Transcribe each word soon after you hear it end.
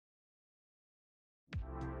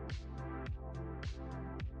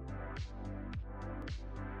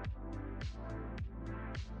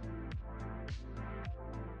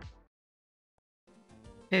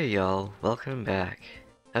Hey y'all, welcome back.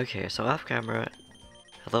 Okay, so off camera,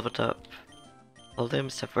 I leveled up all of them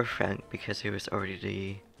except for Frank because he was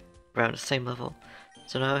already around the same level.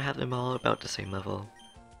 So now I have them all about the same level.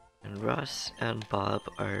 And Russ and Bob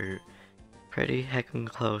are pretty heckin'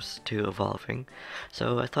 close to evolving.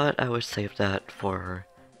 So I thought I would save that for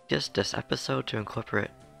just this episode to incorporate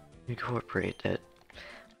it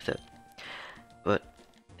with it. But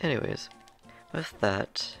anyways, with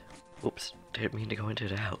that, oops, didn't mean to go into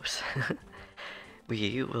the house.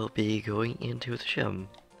 We will be going into the gym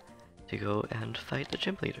to go and fight the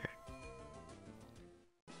gym leader.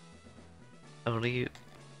 Only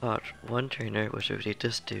bought one trainer, which would be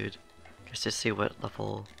this dude, just to see what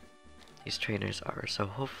level these trainers are. So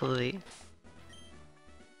hopefully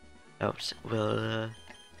that will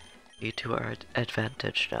be to our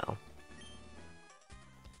advantage now.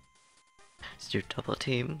 Let's do double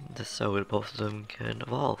team, just so both of them can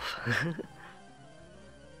evolve.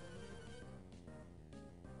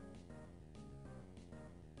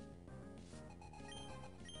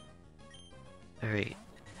 Alright,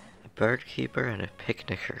 a bird keeper and a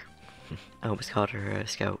picnicker. I almost called her a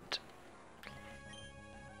scout.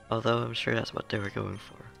 Although I'm sure that's what they were going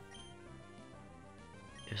for.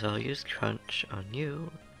 So I'll use Crunch on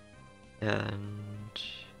you, and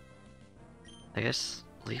I guess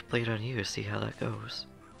Leaf Blade on you, see how that goes.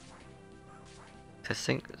 I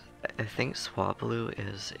think Swablu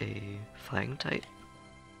is a flying type.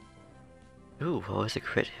 Ooh, well, it's a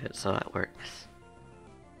crit hit, so that works.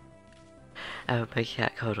 I have my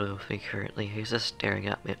cat cuddling with me currently. He's just staring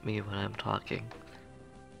at me when I'm talking.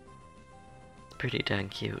 It's pretty dang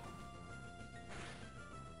cute.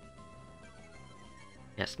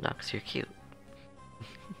 Yes, Nox, you're cute.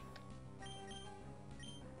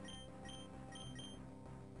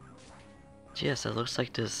 Yes, it looks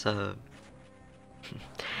like this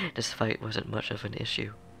this fight wasn't much of an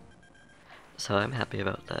issue. So I'm happy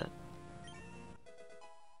about that.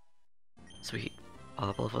 Sweet.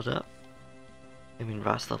 Bob leveled up. I mean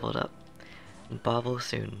Ross leveled up. And Bob will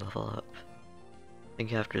soon level up. I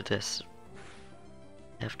think after this.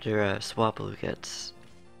 After Swablu gets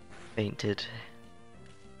fainted.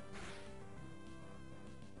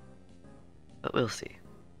 But we'll see.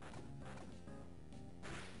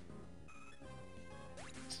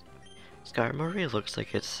 Skarmory looks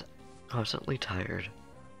like it's constantly tired.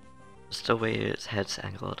 Just the way its head's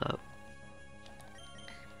angled up.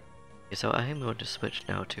 Okay, so I am going to switch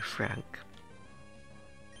now to Frank.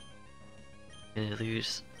 And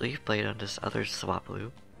use Leaf Blade on this other Swablu.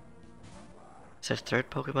 It says third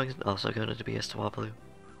Pokemon is also going to be a Swablu.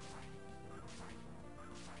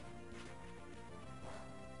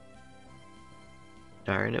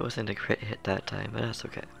 Darn, it wasn't a crit hit that time, but that's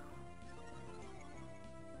okay.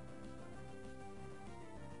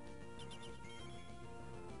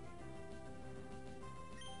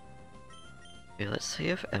 Okay, let's see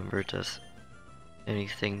if Ember does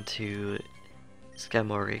anything to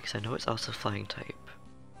Skarmory, because I know it's also flying type.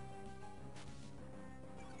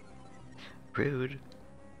 Rude.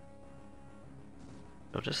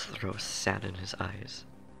 Don't just throw sand in his eyes.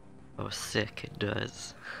 Oh, sick, it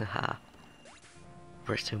does. Haha.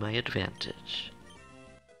 Works to my advantage.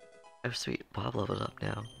 Oh, sweet, Bob leveled up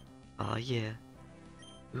now. Aw, yeah.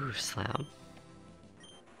 Ooh, slam.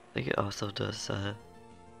 I think it also does a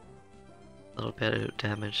little bit of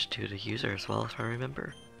damage to the user as well, if I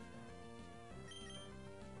remember.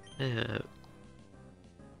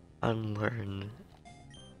 Unlearn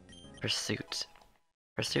Pursuit.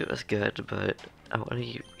 Pursuit is good, but I want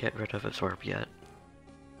to get rid of Absorb yet.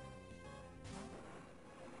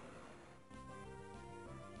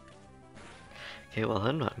 Okay, well,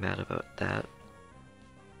 I'm not mad about that.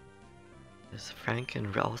 Because Frank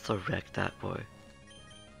can also wreck that boy.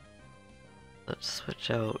 Let's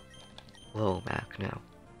switch out Lil Mac now.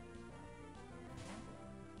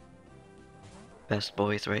 Best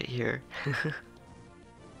boys right here.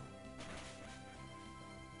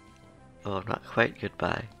 Oh, not quite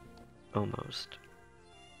goodbye. Almost.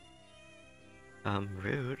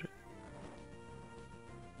 Rude.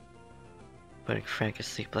 Putting Frank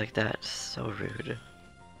asleep like that, so rude.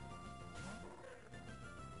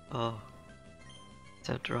 Oh.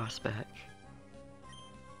 Sent Ross back.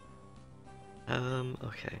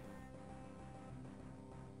 Okay.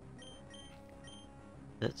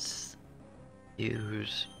 Let's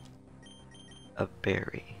use a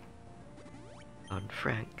berry on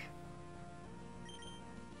Frank.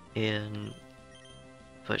 And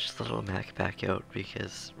push Little Mac back out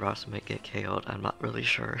because Ross might get KO'd, I'm not really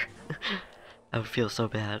sure. I would feel so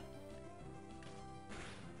bad.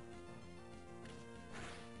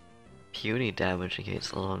 Puny damage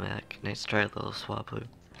against Little Mac. Nice try, little Swablu.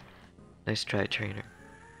 Nice try, trainer.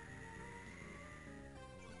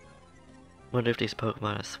 Wonder if these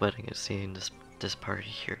Pokemon are sweating at seeing this party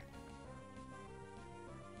here.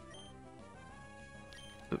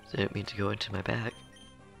 Oops, didn't mean to go into my bag.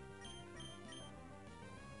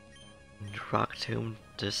 And Rock Tomb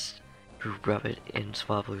just rub it in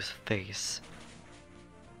Swablu's face.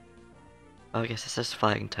 Oh, I guess it says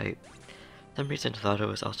flying type. For some reason I thought it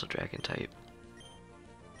was also dragon type.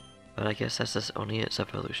 But I guess that's just only its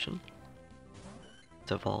evolution.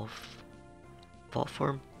 It's evolve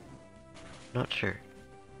form? Not sure.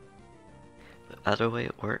 But either way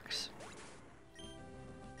it works.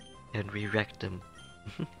 And we wrecked him.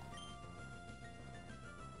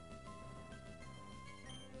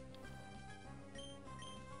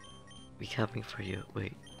 We coming for you.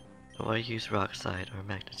 Wait. I want to use Rock Slide or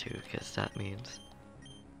Magnitude because that means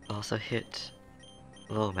I'll also hit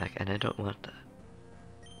Low Mag and I don't want that.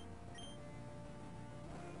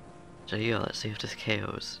 So yeah, let's see if this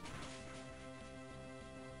KOs.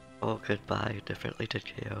 Oh, goodbye. Definitely did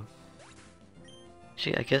KO.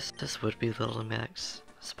 Actually, I guess this would be Little Mac's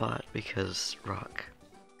spot because Rock.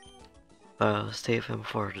 But I'll save him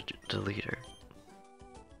for the leader.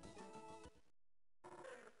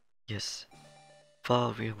 Yes.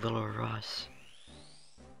 Follow me, Little Ross.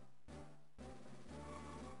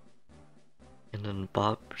 And then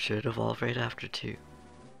Bob should evolve right after too.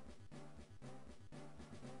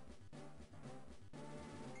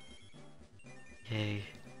 Yay.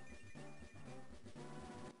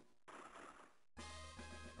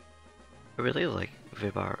 I really like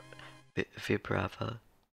Vibrava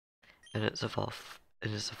and its evolved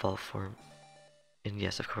form. And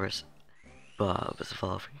yes, of course, Bob is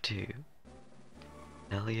evolving too.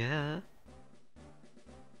 Hell yeah!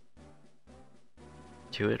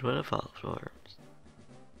 2-in-1 evolved forms.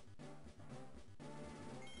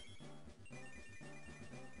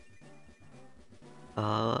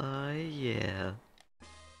 Oh yeah.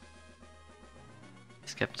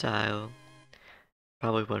 Skeptile.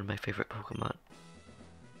 Probably one of my favorite Pokemon.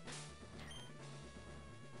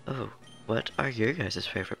 Oh, what are your guys'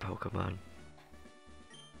 favorite Pokemon?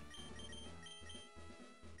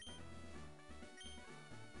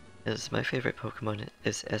 As my favorite Pokemon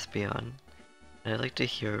is Espeon, and I'd like to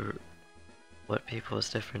hear what people's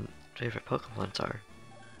different favorite Pokemons are.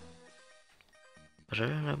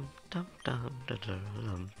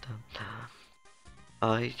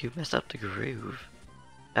 Oh, you messed up the groove.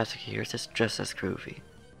 That's okay, yours is just as groovy.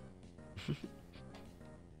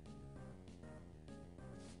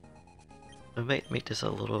 I might make this a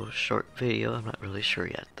little short video, I'm not really sure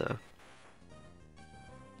yet though.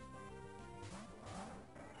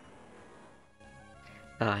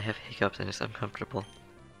 I have hiccups and it's uncomfortable.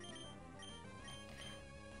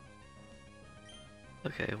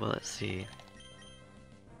 Okay, well let's see.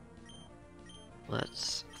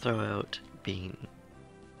 Let's throw out Bean.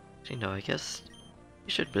 You know, I guess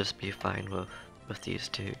you should just be fine with these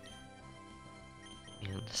two.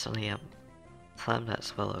 And Slam. Slam that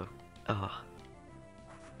Swallow. Oh.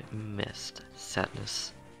 I missed.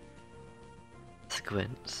 Sadness.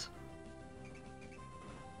 Squints.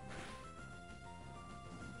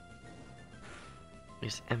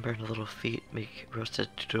 These Ember and Little Feet make Roasted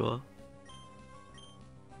Duo.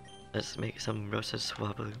 Let's make some Roasted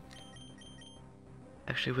Swablu.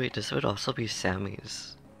 Actually wait, this would also be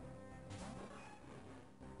Sammy's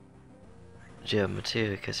gym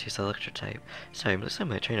too, because he's Electric type. Sorry, I'm losing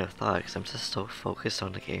my train of thought because I'm just so focused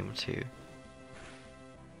on the game too.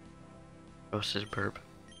 Roasted Burp.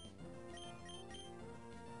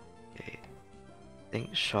 Okay. I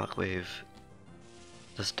think Shockwave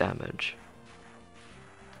does damage.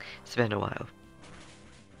 It's been a while.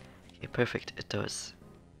 Okay, perfect, it does.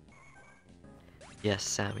 Yes,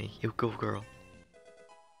 Sammy, you go girl.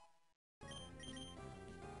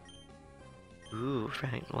 Ooh,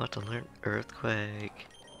 Frank wants to learn Earthquake.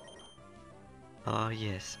 Oh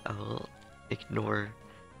yes, I will ignore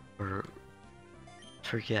or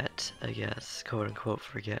forget, I guess, quote unquote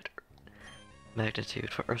forget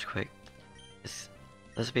Magnitude for Earthquake.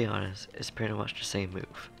 Let's be honest, it's pretty much the same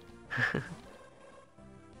move.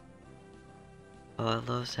 Oh, I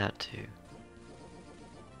love that too.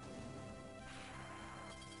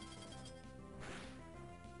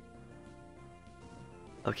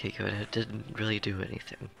 Okay, good, it didn't really do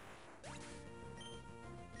anything.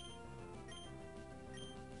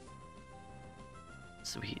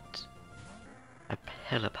 Sweet. A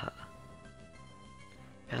Pelipper.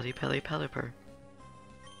 Pelipper.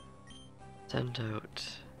 Send out...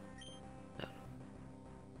 No.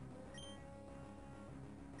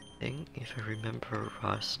 I think, if I remember,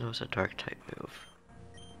 Ross knows a dark type move.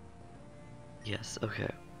 Yes,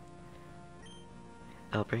 okay.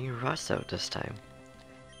 I'll bring Ross out this time.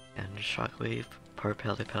 And Shockwave, per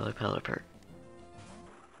Pelipper.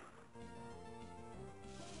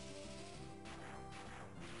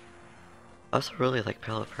 I also really like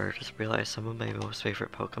Pelipper, just realized some of my most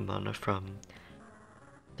favorite Pokemon are from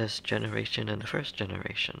this generation and the first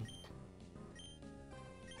generation.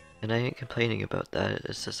 And I ain't complaining about that,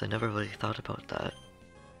 it's just I never really thought about that.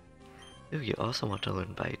 Ooh, you also want to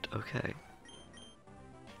learn Bite, okay.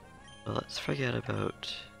 Well, let's forget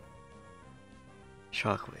about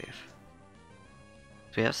Shockwave.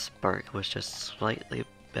 So we have Spark, which is slightly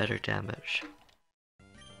better damage.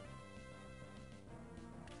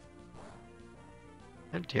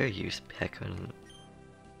 How dare you peck on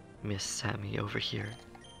Miss Sammy over here.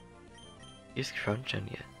 Use Crunch on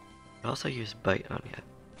ya. But also use Bite on ya.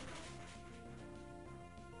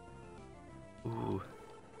 Ooh.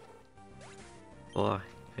 Boy,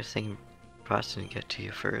 good thing Frost didn't get to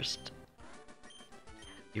you first.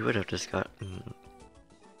 You would have just gotten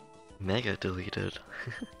Mega deleted.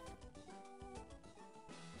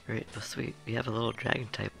 Great, oh sweet. We have a little Dragon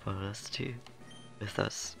type bonus too with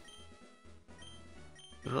us.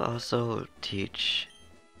 We'll also teach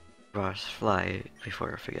Ross Fly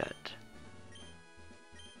before I forget.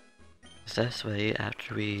 So this way,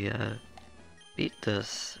 after we beat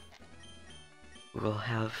this, we'll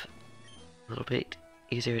have a little bit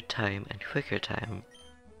easier time and quicker time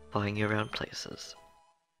flying around places.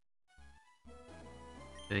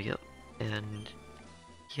 There we go, and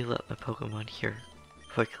heal up my Pokemon here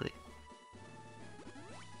quickly.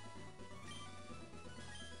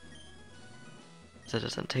 So it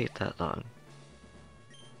doesn't take that long.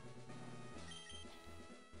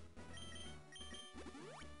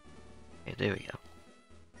 Okay, there we go.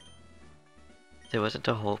 There wasn't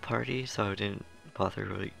a whole party, so I didn't bother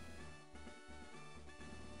really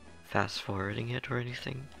fast forwarding it or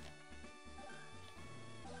anything.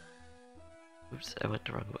 Oops, I went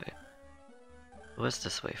the wrong way. It was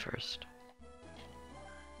this way first.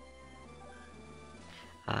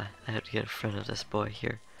 I have to get in front of this boy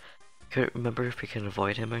here. Couldn't remember if we can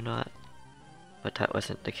avoid him or not, but that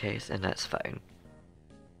wasn't the case, and that's fine.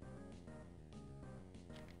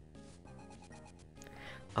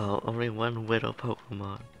 Oh, only one Widow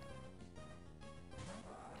Pokemon.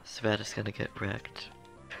 Svet is gonna get wrecked.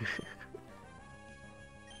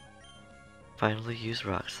 Finally use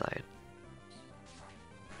Rock Slide.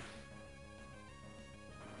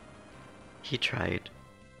 He tried.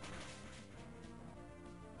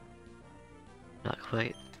 Not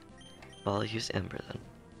quite. Well, I'll use Ember then.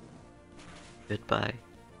 Goodbye.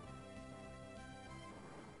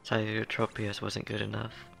 Sorry, your Tropius wasn't good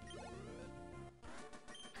enough.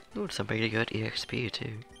 Ooh, some pretty good EXP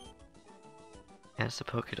too. And some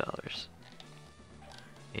Pokédollars.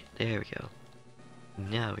 Okay, there we go.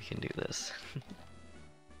 Now we can do this.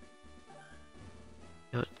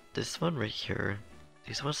 You know, this one right here,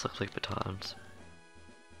 these ones look like batons.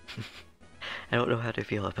 I don't know how to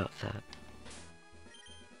feel about that.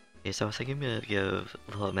 Okay, so I was thinking I'm gonna give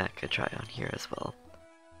Little Mac a try on here as well.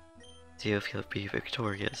 See if he'll be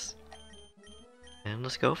victorious. And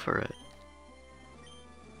let's go for it.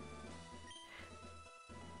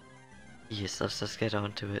 Yes, let's just get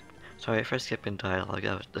on to it. Sorry for skipping dialogue,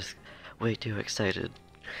 I was just way too excited.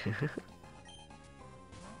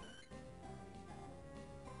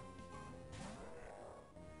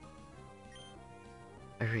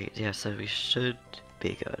 Alright, yeah, so we should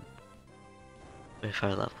be good with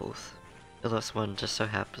our levels. Unless one just so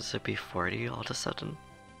happens to be 40 all of a sudden.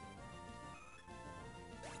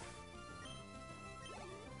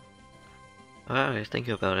 Well, I think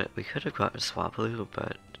about it, we could have gotten Swablu,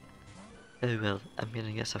 but oh well, I'm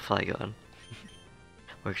gonna guess a Flygon.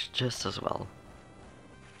 Works just as well.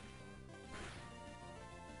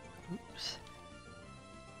 Oops.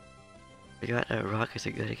 Forgot that Rock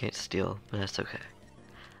isn't good against Steel, but that's okay.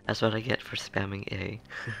 That's what I get for spamming A.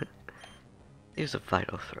 Here's a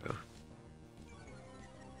Vital Throw.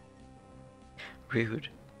 Rude.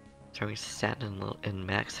 Throwing sand in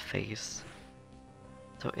Mac's face.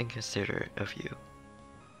 So inconsiderate of you.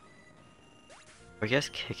 Or I guess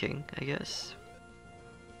kicking, I guess?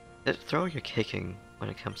 Throwing or kicking when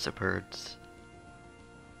it comes to birds.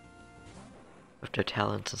 With their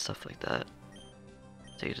talents and stuff like that.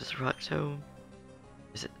 So you just Rock Tomb.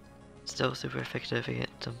 Is it still super effective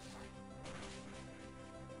against them?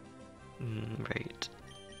 Right.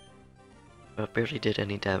 But it barely did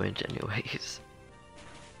any damage anyways.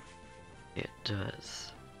 It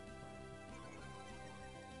does.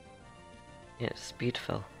 Yeah, speed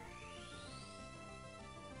fell.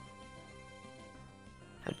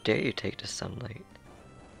 How dare you take the sunlight?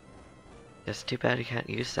 It's too bad you can't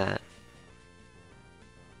use that.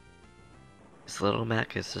 This little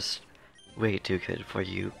Mac is just way too good for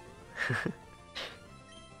you.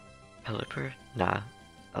 Pelipper? Nah,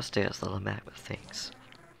 I'll stay as little Mac, but thanks.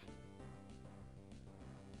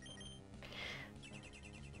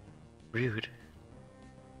 Rude.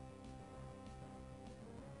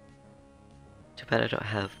 Too bad I don't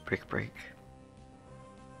have Brick Break.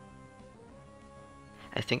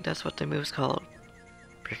 I think that's what the move's called.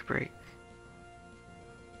 Brick Break.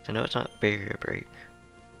 I know it's not Barrier Break.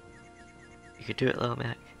 You could do it, Little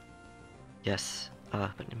Mac. Yes.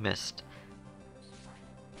 But you missed.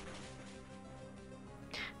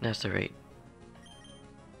 That's alright.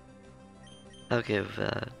 I'll give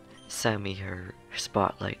Sammy her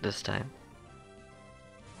spotlight this time.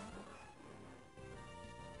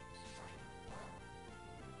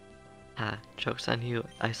 Ha, joke's on you,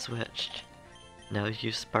 I switched. Now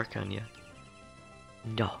use Spark on you.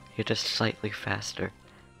 No, you're just slightly faster.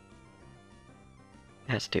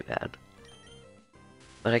 That's too bad.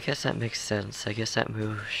 But I guess that makes sense. I guess that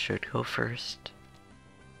move should go first.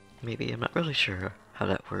 Maybe, I'm not really sure how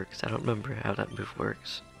that works. I don't remember how that move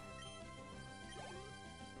works.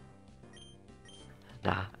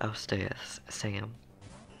 Nah, I'll stay as Sam.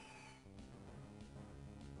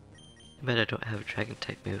 But I don't have a dragon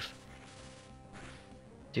type move.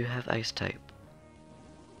 Do have ice type.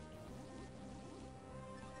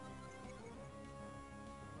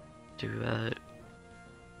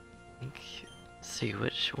 See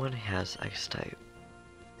which one has ice type.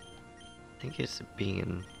 I think it's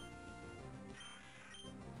Bean.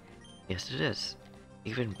 Yes, it is.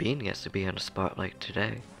 Even Bean gets to be on a spotlight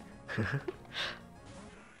today. The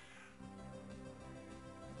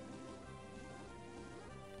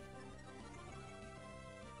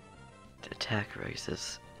attack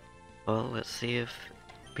rises. Well, let's see if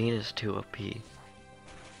Bean is too OP.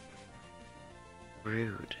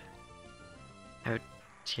 Rude. How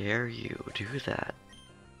dare you do that?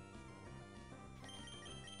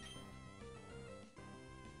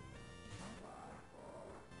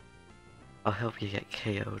 I'll help you get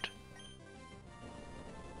KO'd.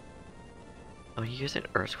 Oh, you use an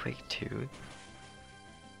earthquake too?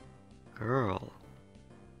 Girl,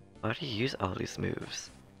 why do you use all these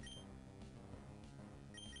moves?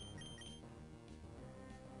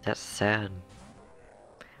 That's sad.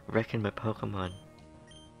 Wrecking my Pokemon.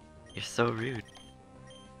 You're so rude.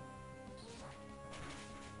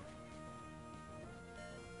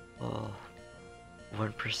 Oh,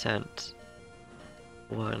 1%.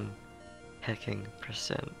 1 hecking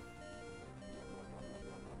 %.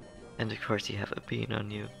 And of course you have a bean on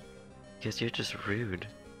you. Because you're just rude.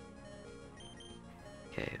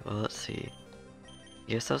 Okay, well let's see.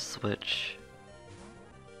 Guess I'll switch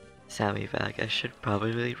Sammy back. I should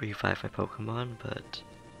probably revive my Pokemon, but at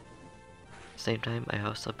the same time I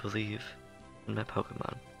also believe in my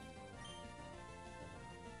Pokemon.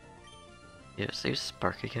 Yeah, let's use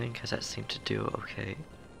Spark again, because that seemed to do okay.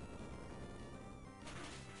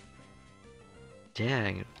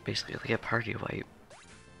 Dang, basically like a party wipe.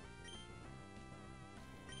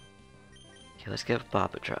 Okay, let's give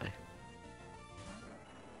Bob a try.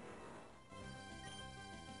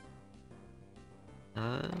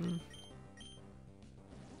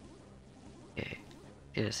 Okay.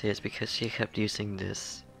 Yes, it's because she kept using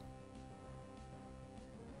this.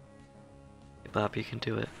 Hey, Bob, you can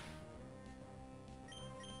do it.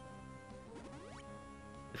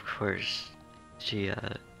 Of course, she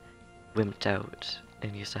wimped out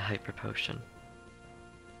and used a hyper potion.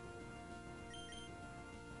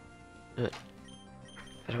 I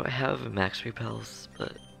don't have max revives.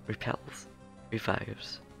 But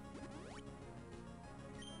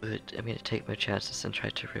I'm gonna take my chances and try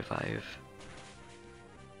to revive.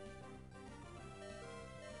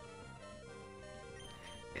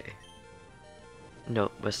 Okay.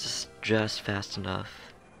 Nope, was this just fast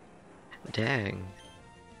enough? Dang.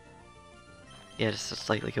 Yeah, this is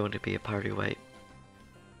likely going to be a party wipe.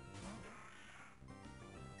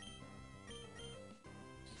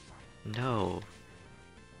 No.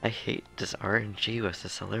 I hate this RNG with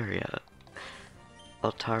this Illyria.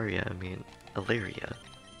 Illyria. Illyria?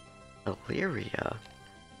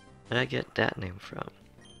 Where did I get that name from?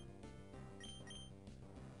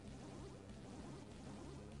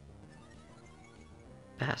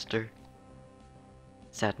 Faster.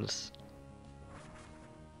 Sadness.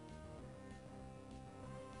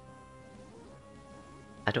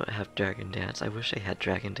 I don't have Dragon Dance. I wish I had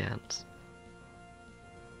Dragon Dance.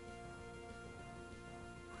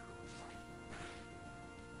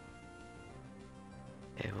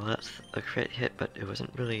 Okay, well that's a crit hit, but it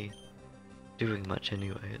wasn't really doing much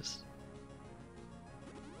anyways.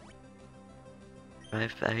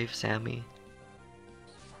 Revive Sammy.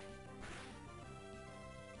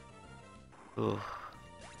 Ooh.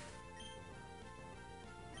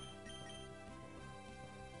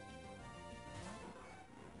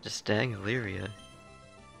 Just dang Illyria.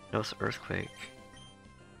 No, it's Earthquake.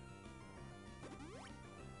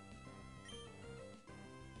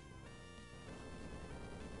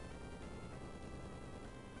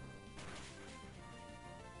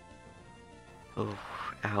 Oh,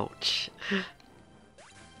 ouch.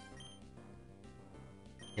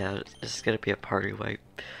 Yeah, this is gonna be a party wipe.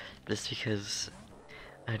 Just because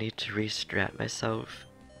I need to re-strat myself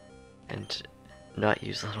and not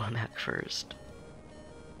use Little Mac first.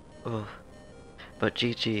 Oh, but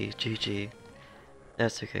GG, GG.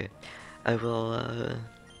 That's okay. I will,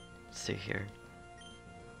 see here.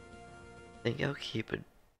 I think I'll keep it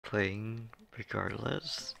playing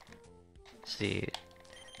regardless. See,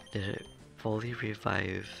 did it fully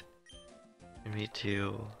revive and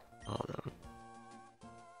redo all of them?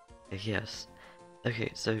 Yes.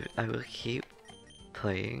 Okay, so I will keep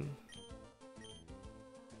playing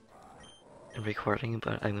and recording,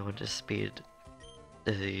 but I'm going to speed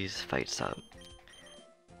these fights up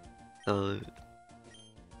so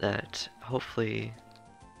that hopefully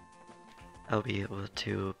I'll be able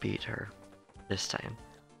to beat her this time.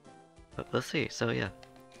 But we'll see, so yeah,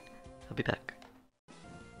 I'll be back.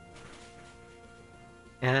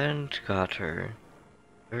 And got her.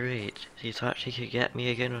 Great, she thought she could get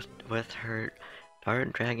me again with her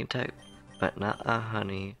darn dragon type, but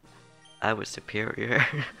honey, I was superior.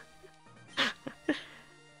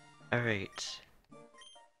 Alright,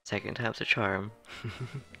 second time's a charm.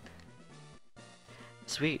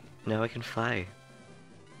 Sweet, now I can fly.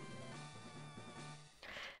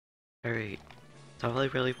 Alright, that's all I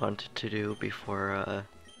really wanted to do before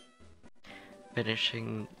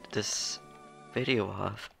finishing this video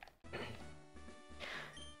off.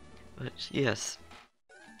 But yes,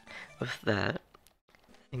 with that,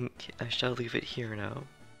 I think I shall leave it here now.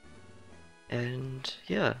 And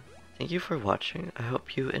yeah, thank you for watching. I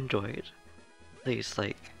hope you enjoyed. Please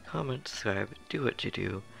like, comment, subscribe, do what you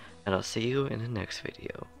do, and I'll see you in the next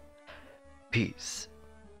video. Peace.